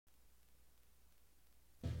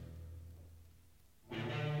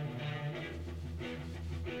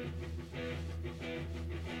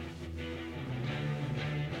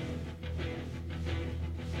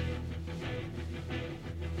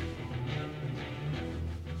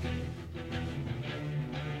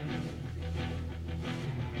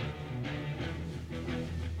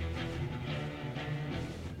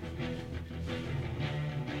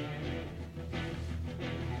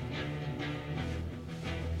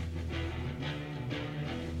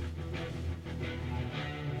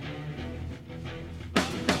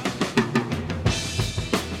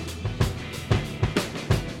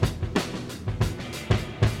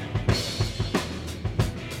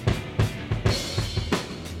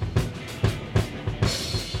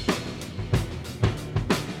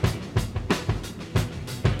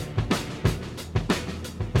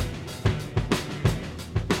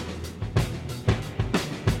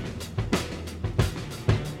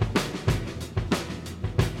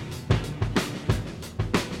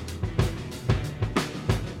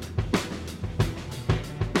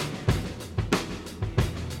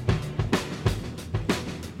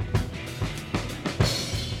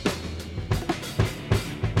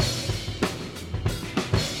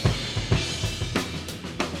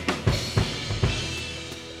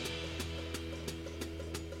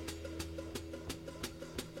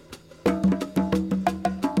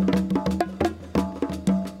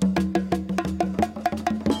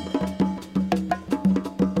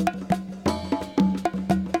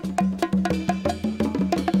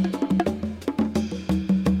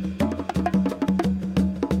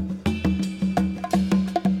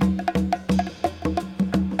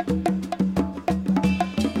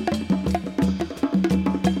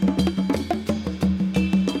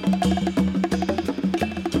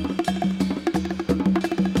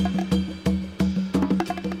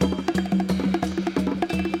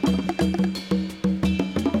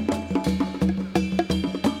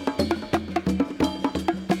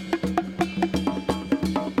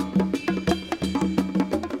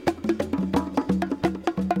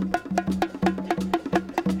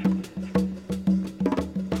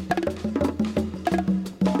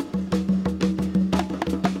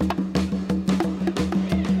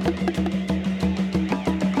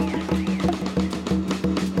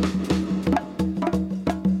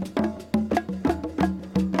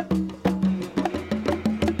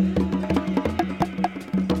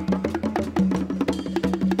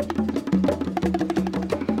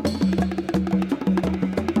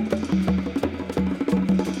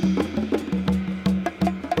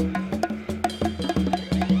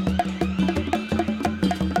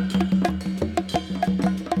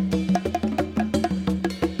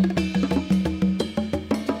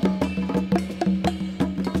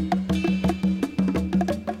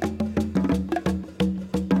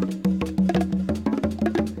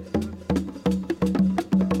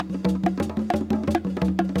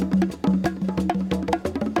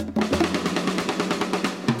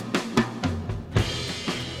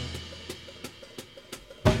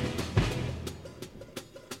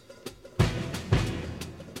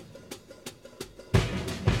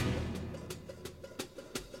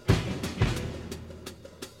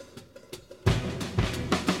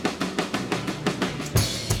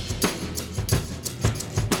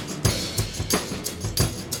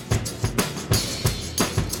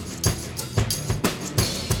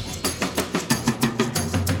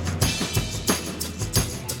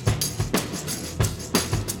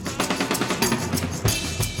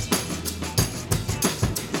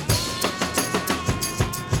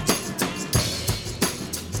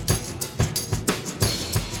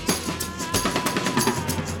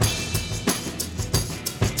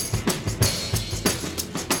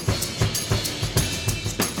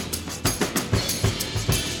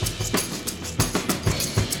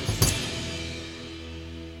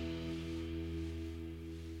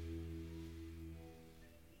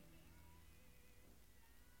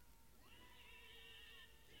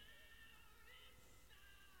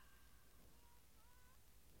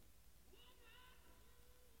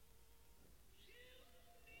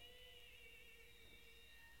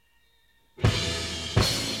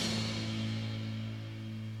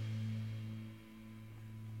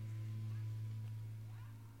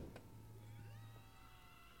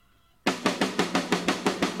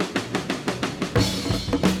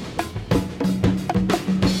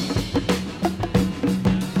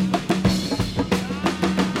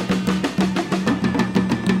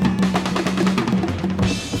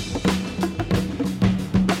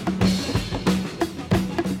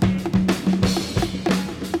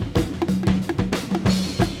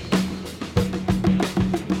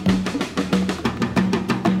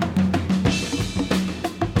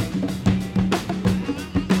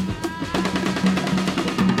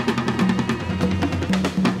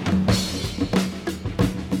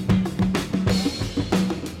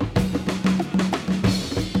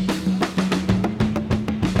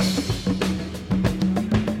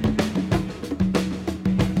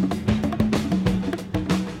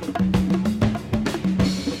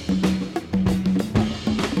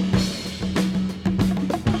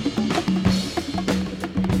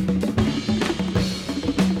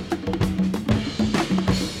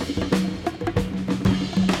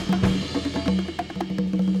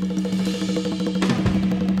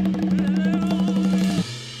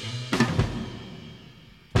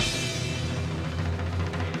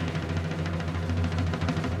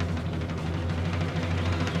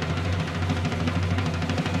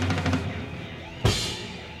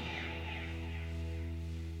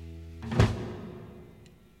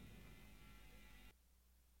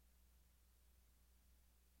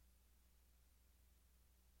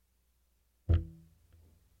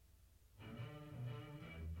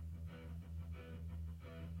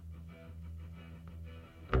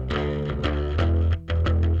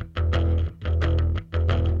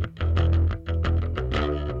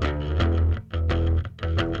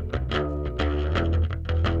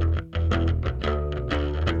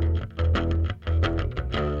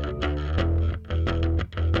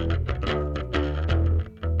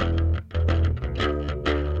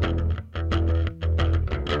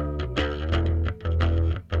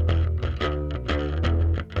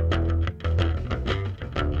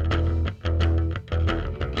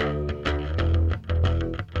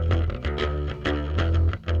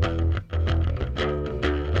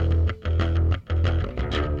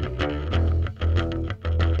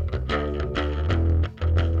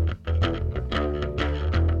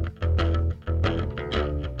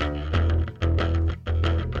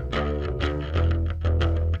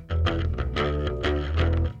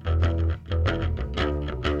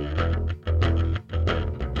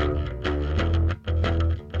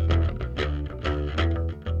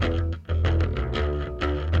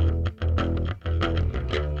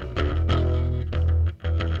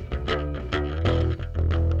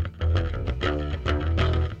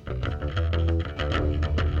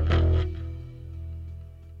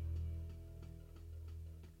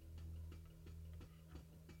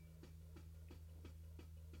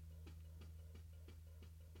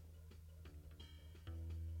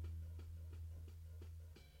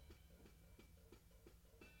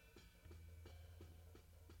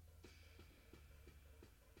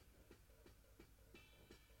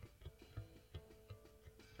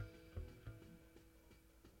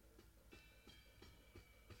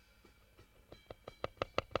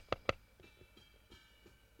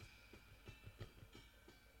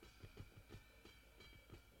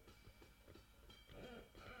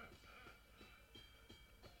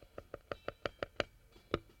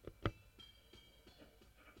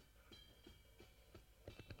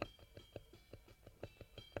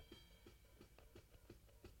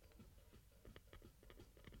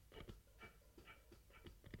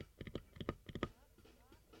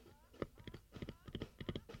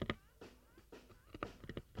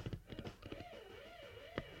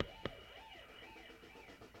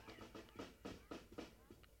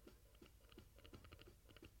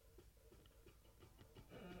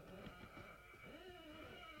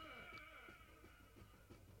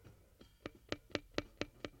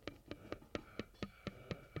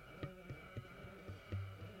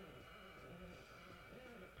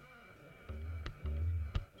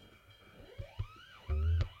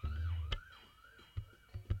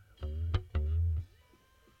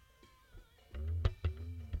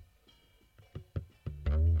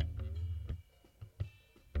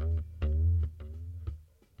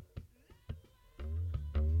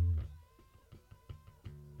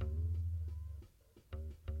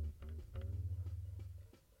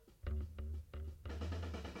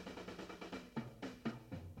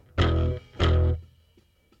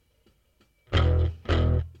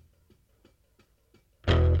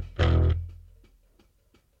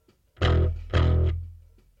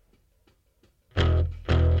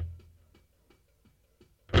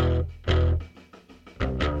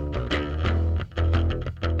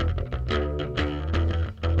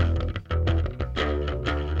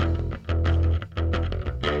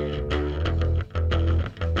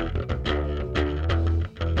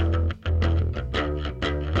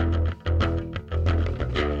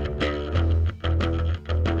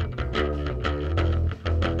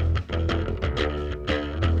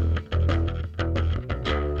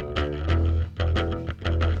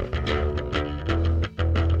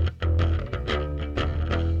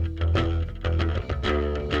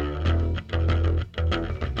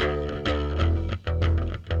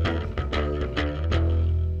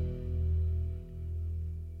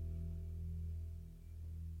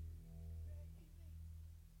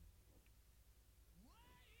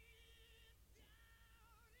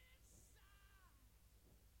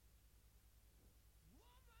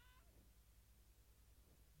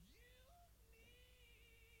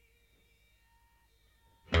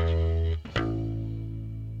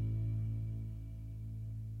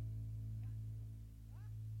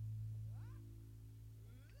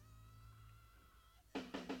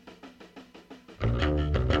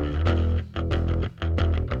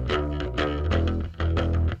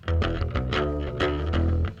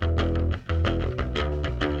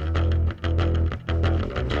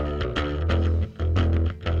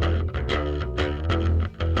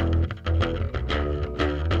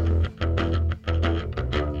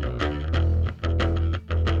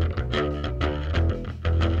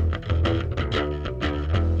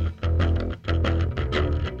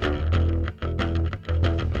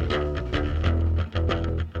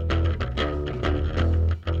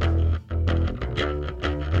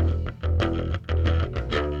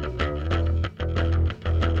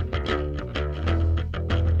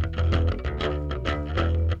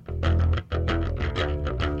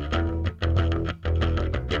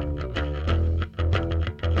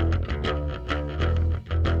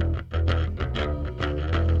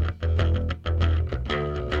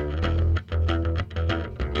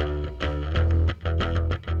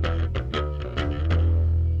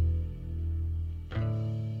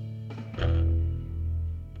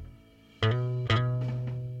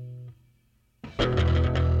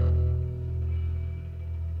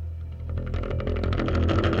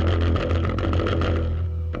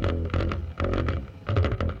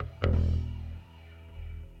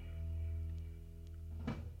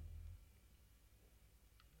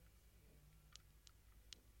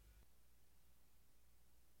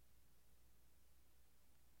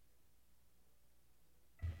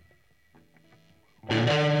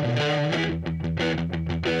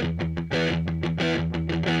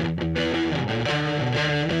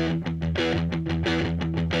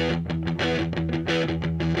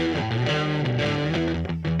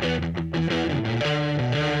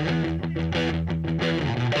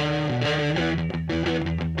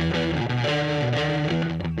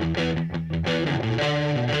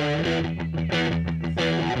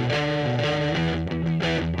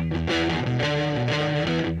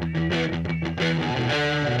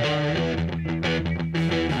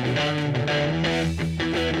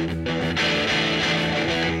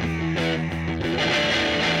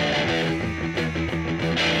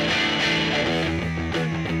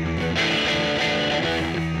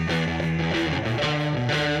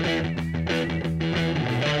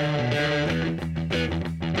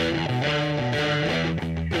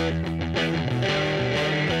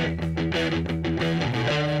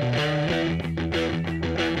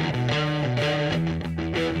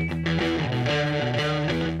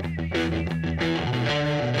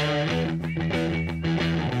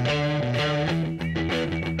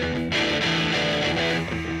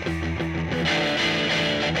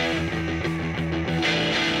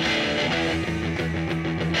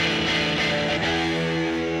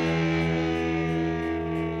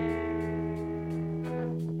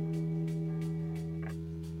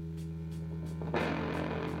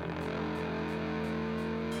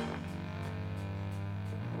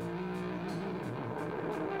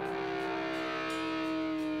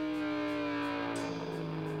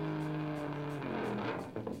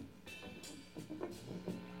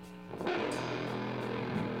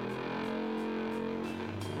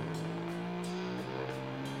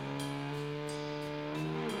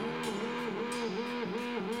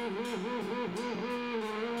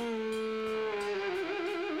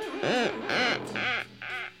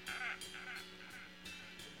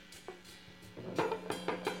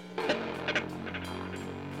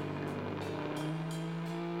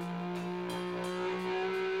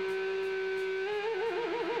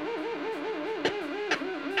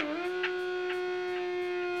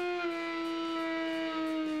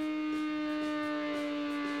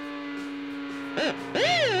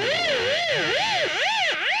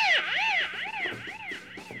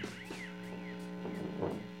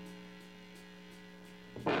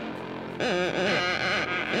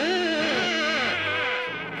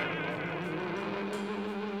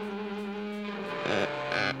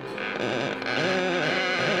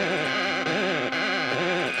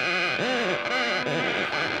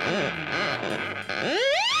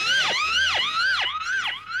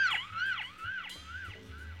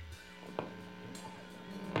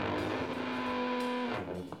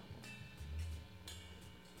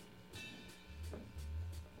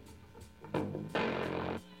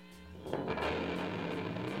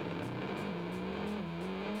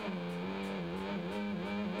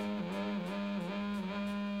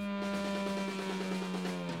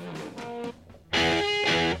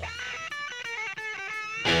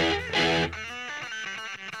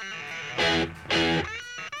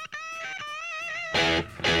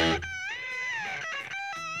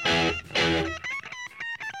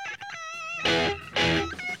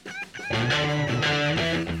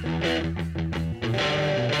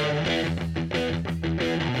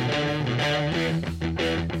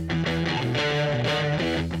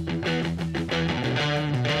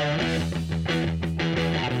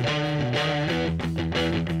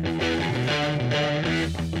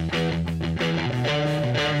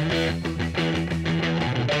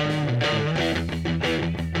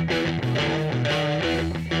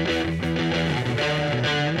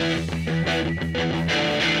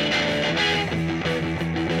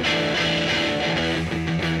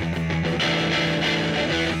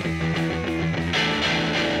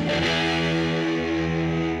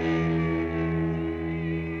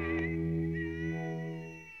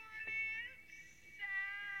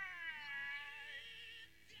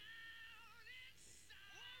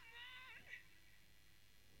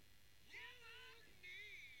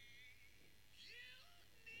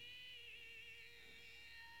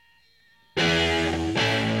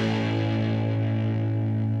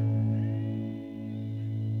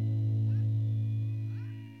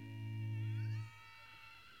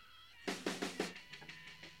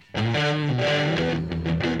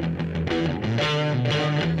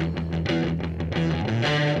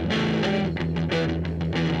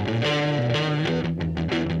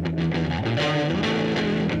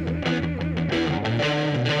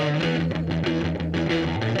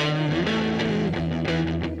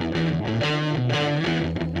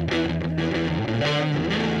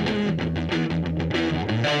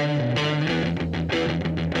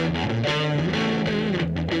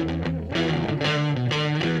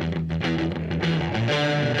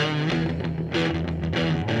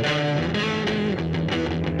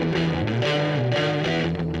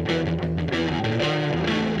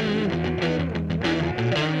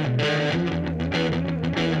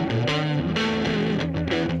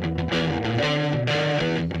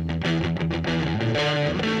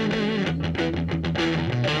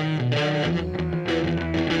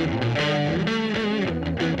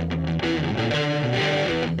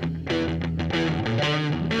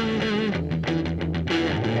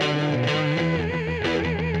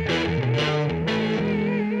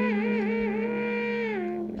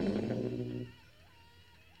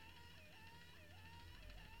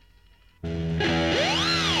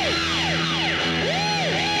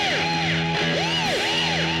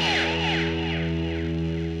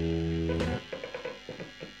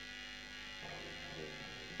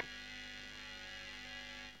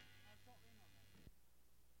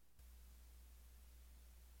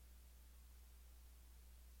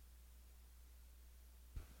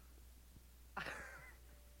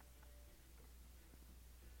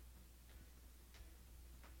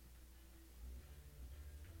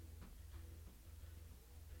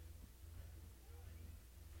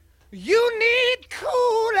You need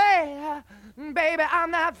cooling, baby, I'm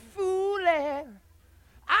not fooling.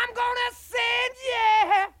 I'm gonna send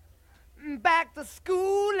you back to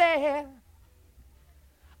schooling.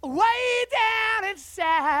 Way down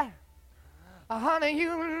inside, honey,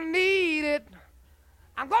 you need it.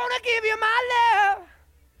 I'm gonna give you my love.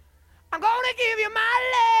 I'm gonna give you my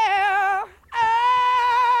love.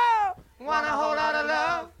 Oh, want a whole lot of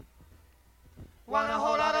love. Want a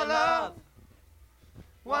whole lot of love.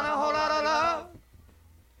 Want a whole lot of love.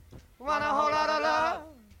 Want a whole lot of love.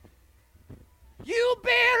 You've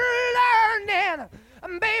been learning,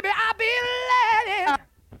 baby, I've been learning.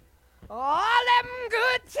 All them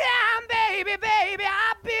good time, baby, baby,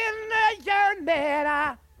 I've been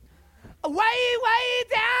yearning. Way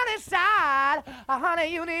down inside, honey,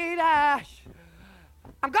 you need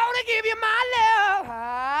I'm gonna give you my love.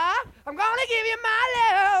 I'm gonna give you my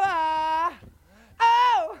love.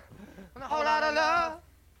 Oh, want a whole lot of love.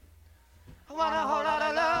 I want a whole lot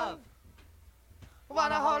of love. I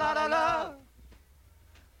want a whole lot of love.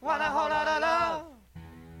 I want a whole lot of love.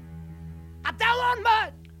 I don't want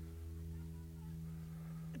much.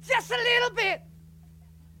 Just a little bit.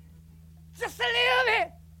 Just a little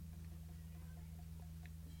bit.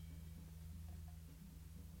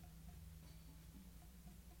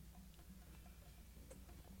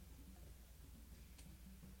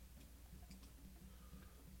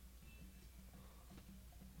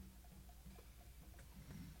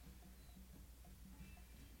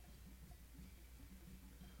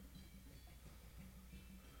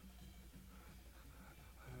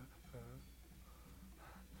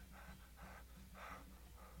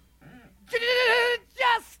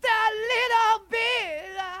 Just a little bit.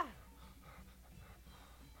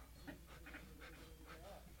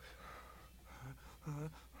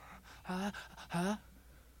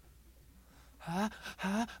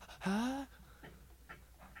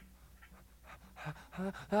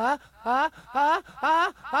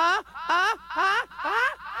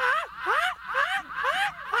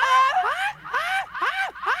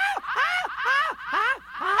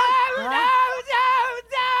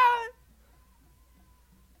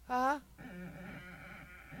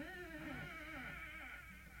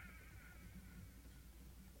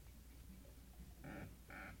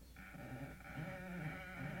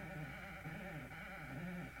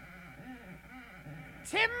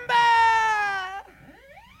 Timber!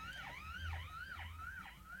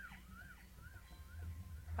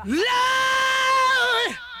 Lord!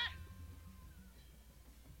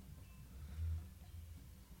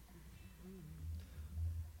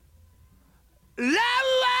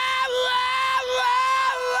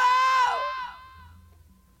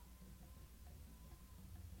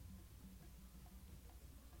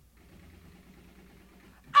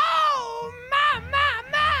 Oh, my.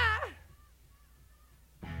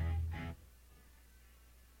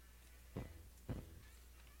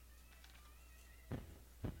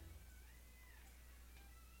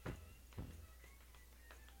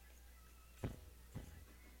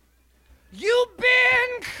 You've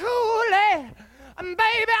been cooling,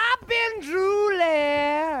 baby, I've been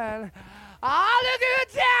drooling. All the good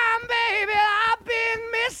time, baby, I've been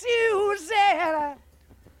misusing.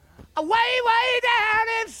 Way down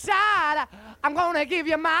inside, I'm gonna give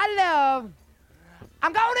you my love.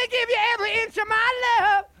 I'm gonna give you every inch of my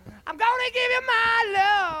love. I'm gonna give you my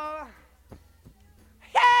love.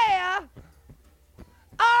 Yeah.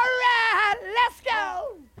 All right, let's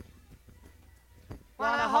go.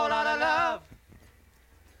 Want a whole lot of love.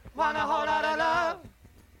 Want a whole lot of love.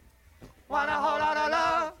 Want a whole lot of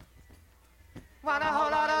love. Want a whole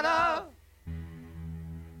lot of love.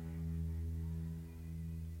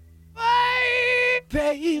 Way,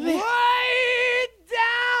 baby. Way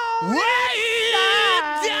down. Way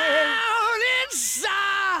down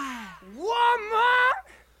inside. Woman.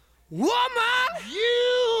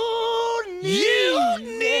 You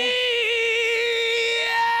need.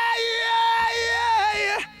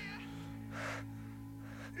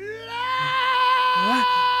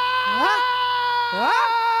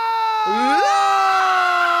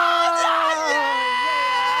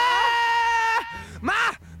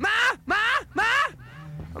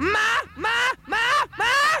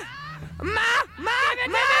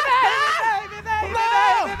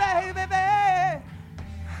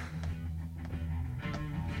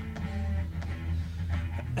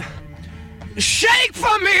 Shake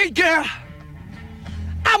for me, girl.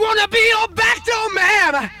 I wanna be your backdoor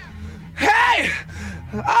man. Hey,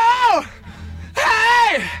 oh,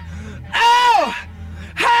 hey, oh,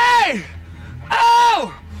 hey,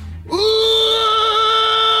 oh, ooh,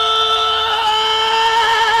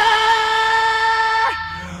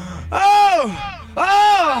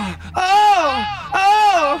 oh,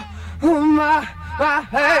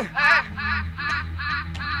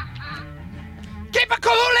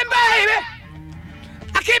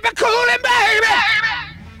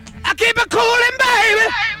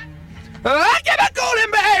 Give it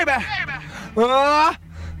golden, baby. Oh,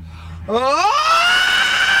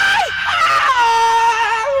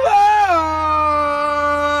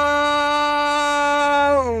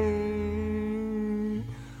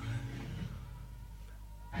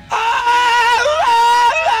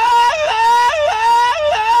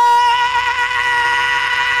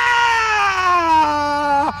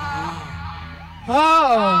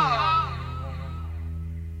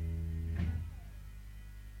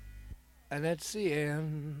 and that's the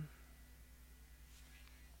end.